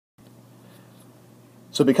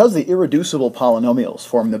So because the irreducible polynomials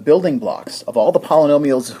form the building blocks of all the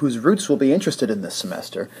polynomials whose roots we'll be interested in this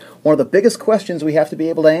semester, one of the biggest questions we have to be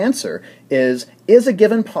able to answer is a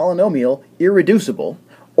given polynomial irreducible,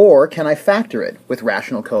 or can I factor it with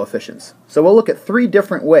rational coefficients? So we'll look at three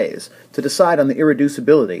different ways to decide on the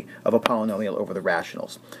irreducibility of a polynomial over the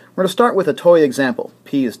rationals. We're going to start with a toy example.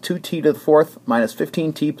 P is 2t to the fourth minus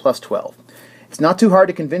 15t plus 12. It's not too hard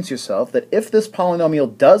to convince yourself that if this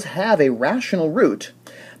polynomial does have a rational root,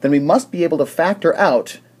 then we must be able to factor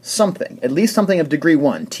out something, at least something of degree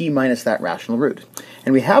 1, t minus that rational root.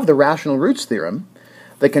 And we have the rational roots theorem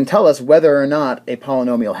that can tell us whether or not a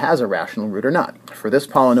polynomial has a rational root or not. For this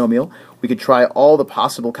polynomial, we could try all the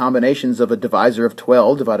possible combinations of a divisor of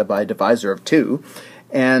 12 divided by a divisor of 2,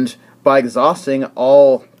 and by exhausting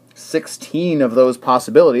all 16 of those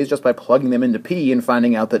possibilities just by plugging them into p and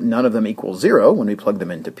finding out that none of them equals 0 when we plug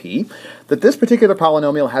them into p, that this particular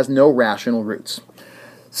polynomial has no rational roots.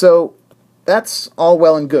 So that's all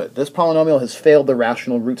well and good. This polynomial has failed the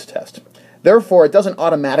rational roots test. Therefore, it doesn't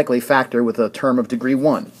automatically factor with a term of degree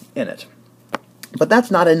 1 in it. But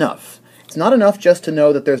that's not enough. It's not enough just to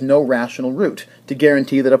know that there's no rational root to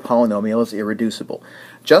guarantee that a polynomial is irreducible.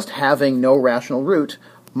 Just having no rational root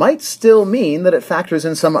might still mean that it factors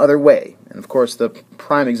in some other way. And of course, the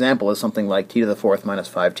prime example is something like t to the fourth minus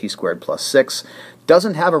 5t squared plus 6.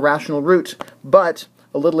 Doesn't have a rational root, but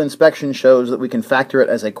a little inspection shows that we can factor it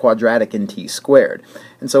as a quadratic in t squared.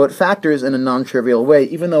 And so it factors in a non-trivial way,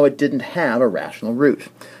 even though it didn't have a rational root.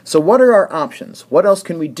 So what are our options? What else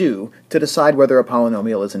can we do to decide whether a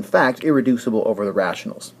polynomial is in fact irreducible over the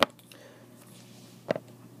rationals?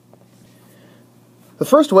 The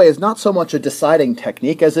first way is not so much a deciding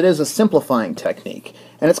technique as it is a simplifying technique,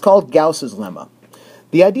 and it's called Gauss's Lemma.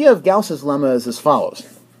 The idea of Gauss's Lemma is as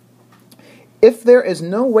follows. If there is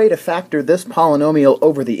no way to factor this polynomial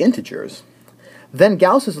over the integers, then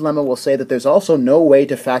Gauss's Lemma will say that there's also no way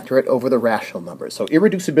to factor it over the rational numbers. So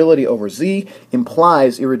irreducibility over z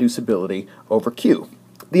implies irreducibility over q.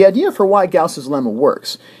 The idea for why Gauss's Lemma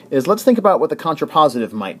works is, let's think about what the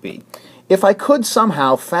contrapositive might be. If I could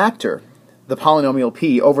somehow factor the polynomial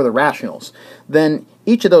p over the rationals, then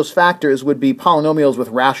each of those factors would be polynomials with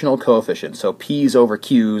rational coefficients, so p's over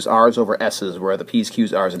q's, r's over s's, where the p's,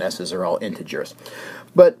 q's, r's, and s's are all integers.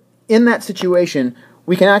 But in that situation,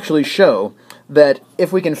 we can actually show that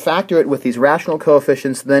if we can factor it with these rational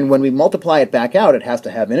coefficients, then when we multiply it back out, it has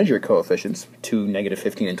to have integer coefficients, 2, negative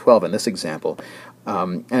 15, and 12 in this example.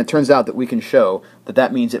 And it turns out that we can show that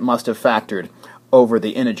that means it must have factored over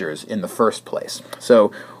the integers in the first place.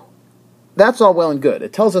 So that's all well and good.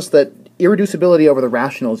 It tells us that irreducibility over the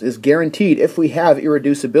rationals is guaranteed if we have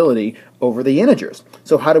irreducibility over the integers.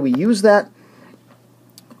 So how do we use that?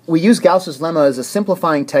 We use Gauss's Lemma as a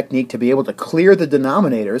simplifying technique to be able to clear the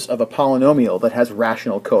denominators of a polynomial that has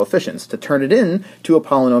rational coefficients, to turn it into a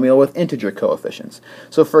polynomial with integer coefficients.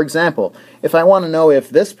 So for example, if I want to know if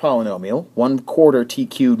this polynomial, 1/4 t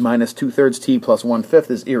cubed minus 2/3 t plus 1/5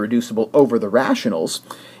 is irreducible over the rationals,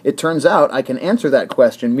 it turns out I can answer that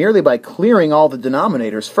question merely by clearing all the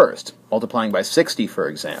denominators first, multiplying by 60 for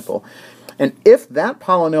example. And if that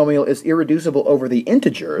polynomial is irreducible over the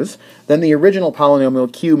integers, then the original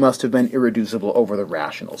polynomial q must have been irreducible over the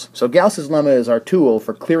rationals. So Gauss's Lemma is our tool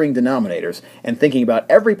for clearing denominators and thinking about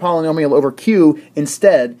every polynomial over q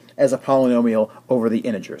instead as a polynomial over the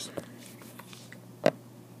integers.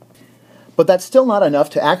 But that's still not enough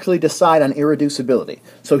to actually decide on irreducibility.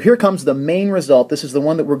 So here comes the main result. This is the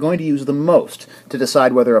one that we're going to use the most to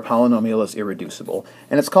decide whether a polynomial is irreducible.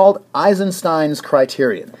 And it's called Eisenstein's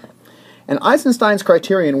criterion. And Eisenstein's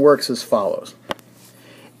criterion works as follows.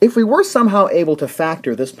 If we were somehow able to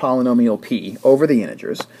factor this polynomial p over the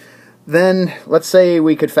integers, then let's say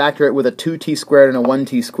we could factor it with a 2t squared and a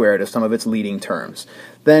 1t squared as some of its leading terms.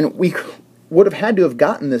 Then we would have had to have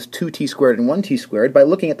gotten this 2t squared and 1t squared by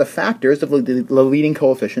looking at the factors of the leading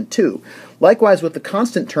coefficient 2. Likewise, with the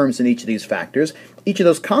constant terms in each of these factors, each of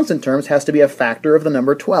those constant terms has to be a factor of the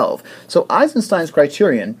number 12. So Eisenstein's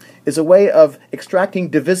criterion is a way of extracting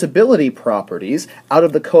divisibility properties out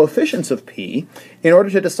of the coefficients of p in order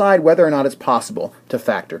to decide whether or not it's possible to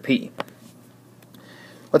factor p.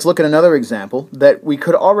 Let's look at another example that we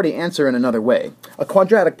could already answer in another way. A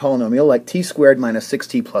quadratic polynomial like t squared minus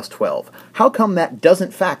 6t plus 12. How come that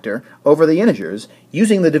doesn't factor over the integers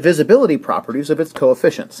using the divisibility properties of its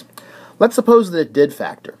coefficients? Let's suppose that it did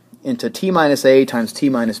factor into t minus a times t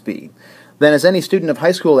minus b. Then, as any student of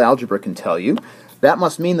high school algebra can tell you, that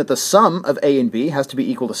must mean that the sum of a and b has to be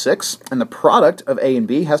equal to 6, and the product of a and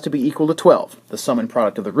b has to be equal to 12. The sum and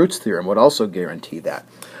product of the roots theorem would also guarantee that.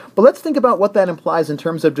 But let's think about what that implies in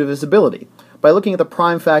terms of divisibility by looking at the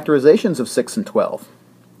prime factorizations of 6 and 12.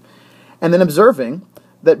 and then observing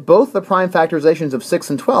that both the prime factorizations of 6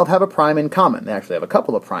 and 12 have a prime in common. They actually have a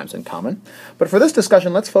couple of primes in common. But for this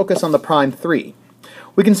discussion, let's focus on the prime 3.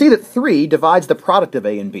 We can see that 3 divides the product of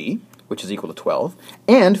a and b, which is equal to 12,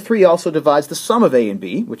 and 3 also divides the sum of a and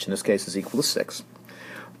b, which in this case is equal to 6.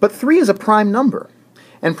 But 3 is a prime number,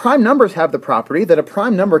 and prime numbers have the property that a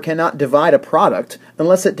prime number cannot divide a product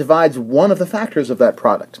unless it divides one of the factors of that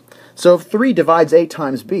product. So if 3 divides a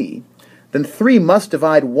times b, then 3 must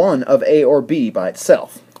divide one of a or b by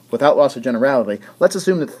itself. Without loss of generality, let's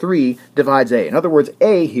assume that 3 divides a. In other words,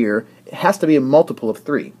 a here has to be a multiple of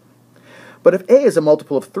 3. But if a is a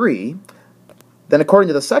multiple of 3, then according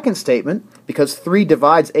to the second statement, because 3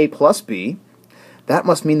 divides a plus b, that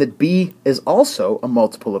must mean that b is also a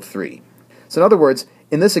multiple of 3. So in other words,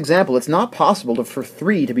 in this example, it's not possible for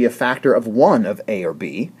 3 to be a factor of one of a or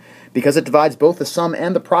b. Because it divides both the sum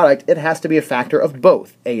and the product, it has to be a factor of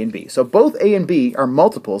both a and b. So both a and b are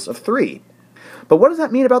multiples of 3. But what does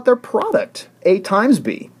that mean about their product, a times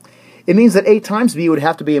b? It means that a times b would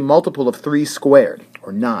have to be a multiple of 3 squared,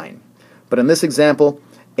 or 9. But in this example,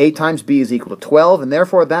 a times b is equal to 12, and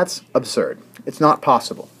therefore that's absurd. It's not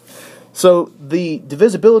possible. So the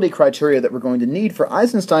divisibility criteria that we're going to need for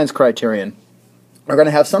Eisenstein's criterion are going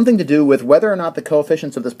to have something to do with whether or not the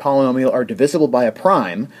coefficients of this polynomial are divisible by a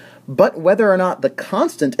prime, but whether or not the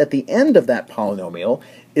constant at the end of that polynomial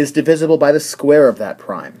is divisible by the square of that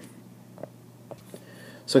prime.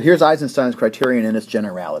 So here's Eisenstein's criterion in its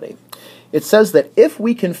generality. It says that if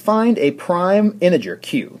we can find a prime integer,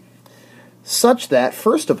 q, such that,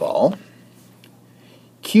 first of all,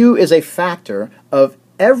 q is a factor of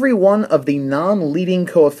every one of the non-leading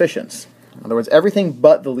coefficients. In other words, everything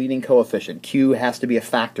but the leading coefficient, q has to be a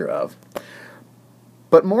factor of.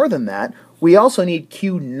 But more than that, we also need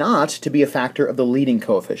q not to be a factor of the leading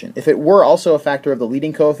coefficient. If it were also a factor of the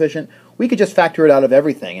leading coefficient, we could just factor it out of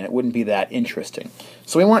everything and it wouldn't be that interesting.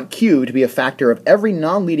 So we want q to be a factor of every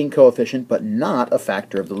non-leading coefficient, but not a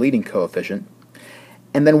factor of the leading coefficient.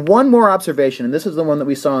 And then one more observation, and this is the one that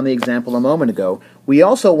we saw in the example a moment ago. We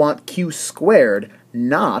also want q squared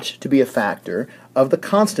not to be a factor of the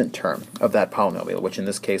constant term of that polynomial, which in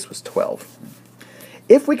this case was 12.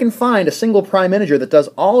 If we can find a single prime integer that does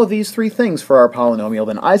all of these three things for our polynomial,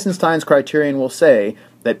 then Eisenstein's criterion will say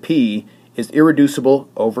that p is irreducible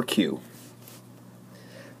over q.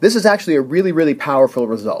 This is actually a really, really powerful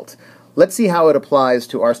result. Let's see how it applies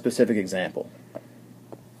to our specific example.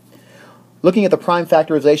 Looking at the prime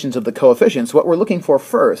factorizations of the coefficients, what we're looking for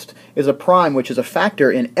first is a prime which is a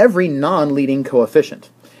factor in every non-leading coefficient.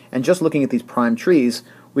 And just looking at these prime trees,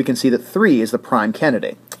 we can see that 3 is the prime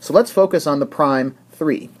candidate. So let's focus on the prime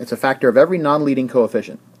 3. It's a factor of every non-leading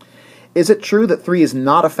coefficient. Is it true that 3 is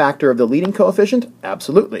not a factor of the leading coefficient?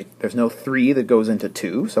 Absolutely. There's no 3 that goes into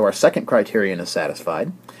 2, so our second criterion is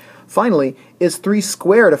satisfied. Finally, is 3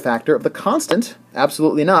 squared a factor of the constant?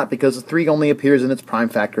 Absolutely not, because 3 only appears in its prime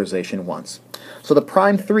factorization once. So the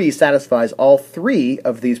prime 3 satisfies all 3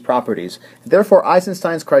 of these properties. Therefore,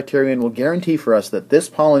 Eisenstein's criterion will guarantee for us that this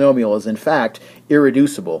polynomial is in fact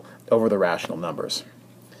irreducible over the rational numbers.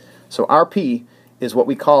 So Rp is what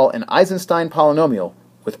we call an Eisenstein polynomial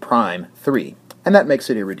with prime 3, and that makes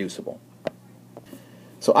it irreducible.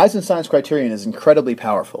 So Eisenstein's criterion is incredibly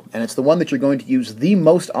powerful, and it's the one that you're going to use the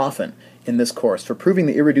most often in this course for proving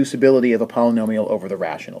the irreducibility of a polynomial over the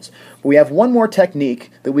rationals. But we have one more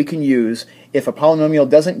technique that we can use if a polynomial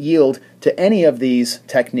doesn't yield to any of these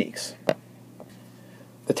techniques.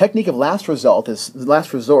 The technique of last resort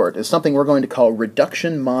is something we're going to call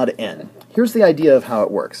reduction mod n. Here's the idea of how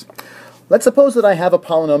it works. Let's suppose that I have a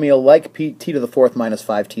polynomial like t to the fourth minus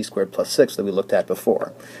 5t squared plus 6 that we looked at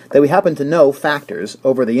before, that we happen to know factors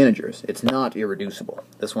over the integers. It's not irreducible.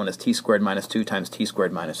 This one is t squared minus 2 times t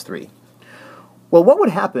squared minus 3. Well, what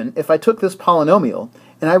would happen if I took this polynomial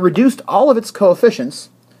and I reduced all of its coefficients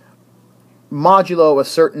modulo a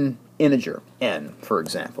certain integer, n, for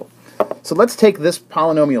example? So let's take this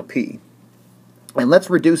polynomial p, and let's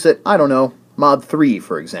reduce it, I don't know, mod 3,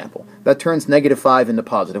 for example. That turns negative 5 into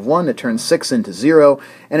positive 1, it turns 6 into 0,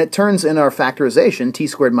 and it turns in our factorization t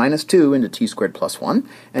squared minus 2 into t squared plus 1,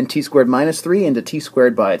 and t squared minus 3 into t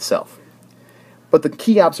squared by itself. But the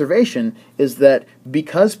key observation is that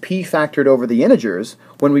because p factored over the integers,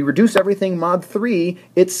 when we reduce everything mod 3,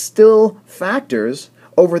 it still factors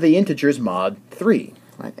over the integers mod 3.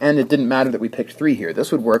 Right? And it didn't matter that we picked 3 here.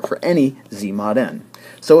 This would work for any z mod n.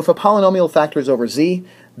 So if a polynomial factors over z,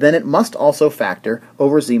 then it must also factor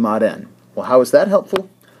over z mod n. Well, how is that helpful?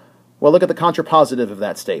 Well, look at the contrapositive of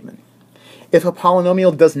that statement. If a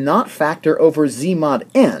polynomial does not factor over z mod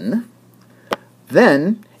n,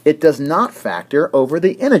 then it does not factor over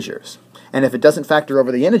the integers. And if it doesn't factor over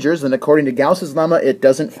the integers, then according to Gauss's lemma, it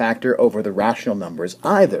doesn't factor over the rational numbers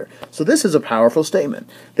either. So this is a powerful statement,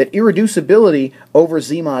 that irreducibility over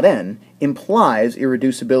z mod n implies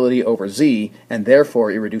irreducibility over z, and therefore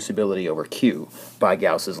irreducibility over q by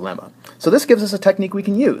Gauss's lemma. So this gives us a technique we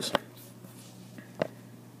can use.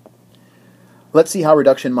 Let's see how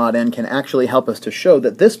reduction mod n can actually help us to show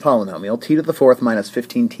that this polynomial, t to the fourth minus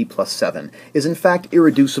 15t plus 7, is in fact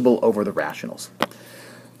irreducible over the rationals.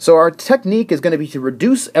 So our technique is going to be to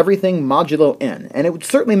reduce everything modulo n, and it would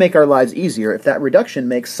certainly make our lives easier if that reduction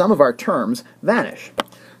makes some of our terms vanish.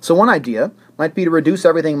 So one idea might be to reduce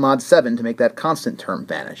everything mod 7 to make that constant term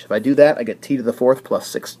vanish. If I do that, I get t to the fourth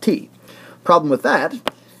plus 6t. Problem with that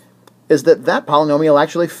is that that polynomial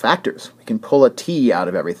actually factors. We can pull a t out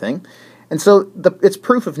of everything, and so it's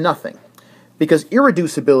proof of nothing, because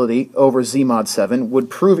irreducibility over z mod 7 would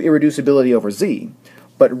prove irreducibility over z,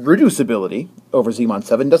 but reducibility over z mod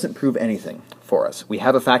 7 doesn't prove anything for us. We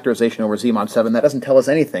have a factorization over z mod 7. That doesn't tell us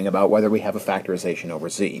anything about whether we have a factorization over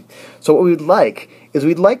z. So what we'd like is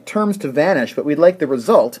we'd like terms to vanish, but we'd like the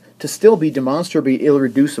result to still be demonstrably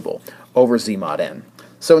irreducible over z mod n.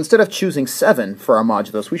 So instead of choosing 7 for our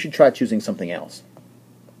modulus, we should try choosing something else.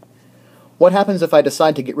 What happens if I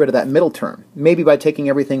decide to get rid of that middle term? Maybe by taking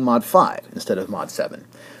everything mod 5 instead of mod 7.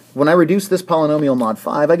 When I reduce this polynomial mod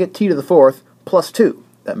 5, I get t to the fourth plus 2.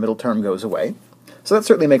 That middle term goes away. So that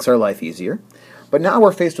certainly makes our life easier. But now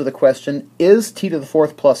we're faced with the question, is t to the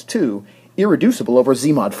fourth plus 2 irreducible over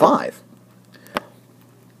z mod 5?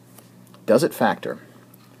 Does it factor?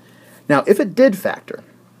 Now, if it did factor,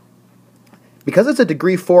 because it's a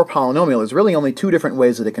degree 4 polynomial, there's really only two different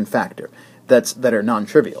ways that it can factor that are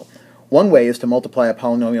non-trivial. One way is to multiply a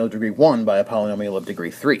polynomial of degree 1 by a polynomial of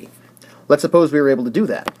degree 3. Let's suppose we were able to do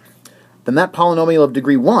that. Then that polynomial of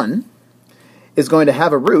degree 1 is going to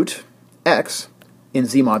have a root, x, in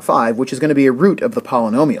z mod 5, which is going to be a root of the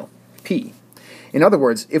polynomial, p. In other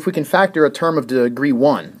words, if we can factor a term of degree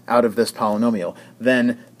 1 out of this polynomial,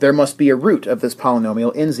 then there must be a root of this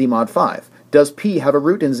polynomial in z mod 5. Does p have a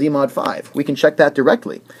root in z mod 5? We can check that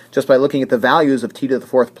directly, just by looking at the values of t to the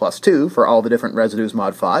fourth plus 2 for all the different residues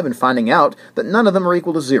mod 5 and finding out that none of them are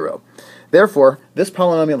equal to 0. Therefore, this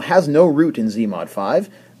polynomial has no root in z mod 5,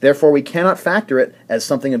 therefore we cannot factor it as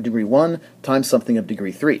something of degree 1 times something of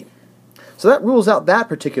degree 3. So that rules out that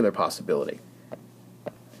particular possibility.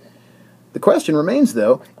 The question remains,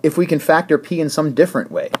 though, if we can factor p in some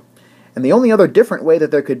different way. And the only other different way that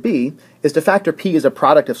there could be is to factor p as a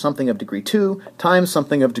product of something of degree 2 times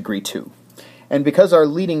something of degree 2. And because our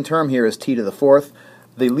leading term here is t to the fourth,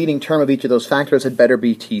 the leading term of each of those factors had better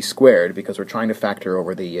be t squared, because we're trying to factor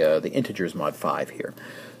over the integers mod 5 here.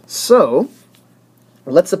 So,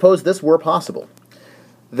 let's suppose this were possible.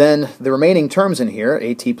 Then the remaining terms in here,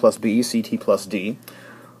 at plus b, ct plus d,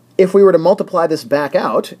 if we were to multiply this back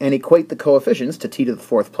out and equate the coefficients to t to the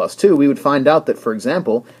fourth plus 2, we would find out that, for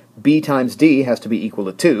example, b times d has to be equal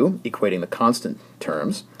to 2, equating the constant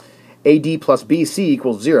terms. ad plus bc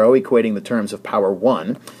equals 0, equating the terms of power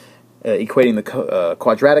 1. Equating the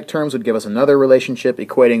quadratic terms would give us another relationship.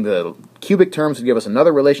 Equating the cubic terms would give us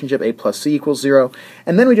another relationship, a plus c equals 0.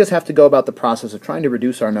 And then we just have to go about the process of trying to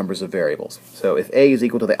reduce our numbers of variables. So if a is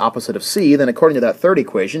equal to the opposite of c, then according to that third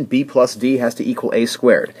equation, b plus d has to equal a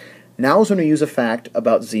squared. Now is when we use a fact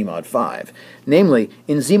about z mod 5. Namely,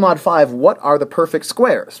 in z mod 5, what are the perfect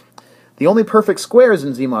squares? The only perfect squares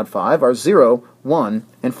in z mod 5 are 0, 1,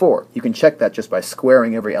 and 4. You can check that just by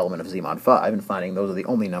squaring every element of z mod 5 and finding those are the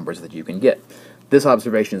only numbers that you can get. This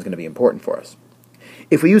observation is going to be important for us.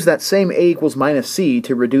 If we use that same a equals minus c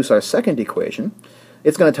to reduce our second equation,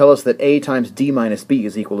 it's going to tell us that a times d minus b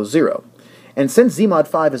is equal to 0. And since z mod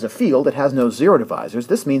 5 is a field that has no zero divisors,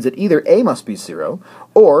 this means that either a must be 0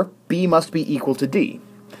 or b must be equal to d.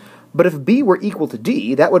 But if b were equal to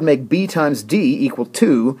d, that would make b times d equal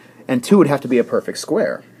 2, and 2 would have to be a perfect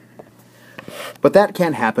square. But that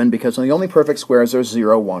can't happen because the only perfect squares are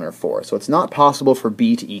 0, 1, or 4, so it's not possible for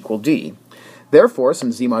b to equal d. Therefore,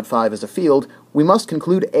 since z mod 5 is a field, we must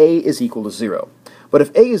conclude a is equal to 0. But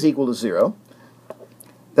if a is equal to 0,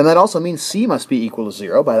 then that also means c must be equal to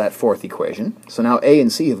 0 by that fourth equation. So now a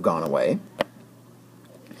and c have gone away.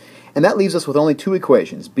 And that leaves us with only two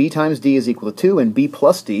equations. B times d is equal to 2, and b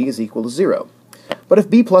plus d is equal to 0. But if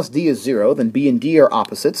b plus d is 0, then b and d are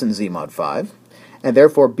opposites in z mod 5, and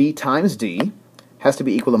therefore b times d has to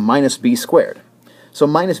be equal to minus b squared. So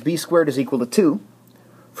minus b squared is equal to 2,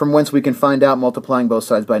 from whence we can find out, multiplying both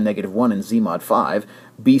sides by negative 1 in z mod 5,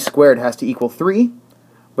 b squared has to equal 3,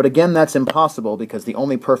 but again that's impossible because the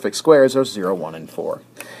only perfect squares are 0, 1, and 4.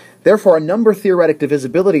 Therefore, a number-theoretic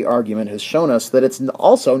divisibility argument has shown us that it's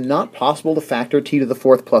also not possible to factor t to the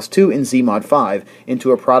fourth plus 2 in z mod 5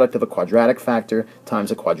 into a product of a quadratic factor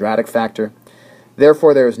times a quadratic factor.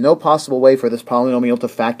 Therefore, there is no possible way for this polynomial to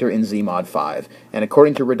factor in z mod 5. And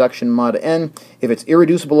according to reduction mod n, if it's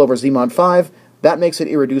irreducible over z mod 5, that makes it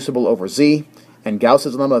irreducible over z, and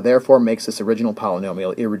Gauss's lemma therefore makes this original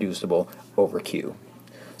polynomial irreducible over q.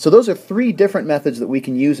 So those are three different methods that we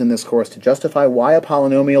can use in this course to justify why a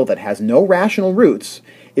polynomial that has no rational roots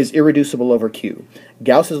is irreducible over q.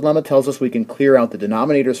 Gauss's lemma tells us we can clear out the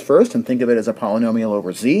denominators first and think of it as a polynomial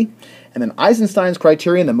over z, and then Eisenstein's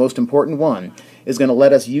criterion, the most important one, is going to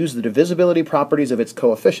let us use the divisibility properties of its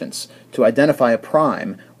coefficients to identify a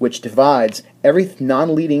prime which divides every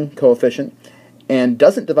non-leading coefficient and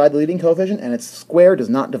doesn't divide the leading coefficient, and its square does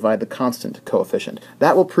not divide the constant coefficient.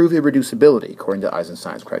 That will prove irreducibility, according to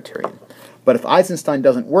Eisenstein's criterion. But if Eisenstein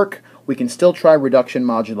doesn't work, we can still try reduction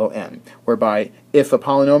modulo n, whereby if a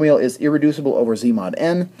polynomial is irreducible over z mod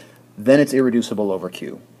n, then it's irreducible over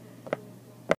q.